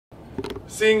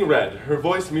Seeing red, her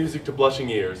voice music to blushing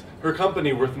ears, her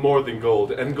company worth more than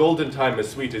gold, and golden time as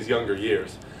sweet as younger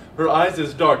years. Her eyes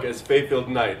as dark as fay-filled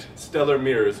night, stellar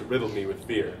mirrors riddle me with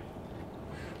fear.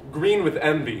 Green with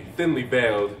envy, thinly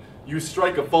veiled, you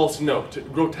strike a false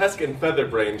note, grotesque and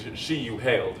feather-brained, she you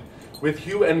hailed. With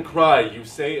hue and cry you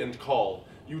say and call,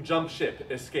 you jump ship,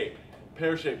 escape,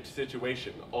 pear-shaped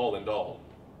situation, all and all.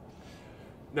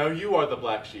 Now you are the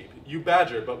black sheep, you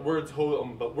badger, but words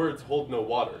hold no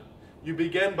water. You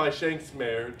begin by shank's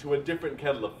mare to a different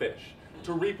kettle of fish,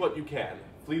 to reap what you can,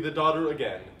 flee the daughter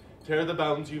again, tear the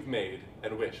bounds you've made,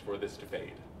 and wish for this to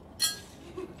fade.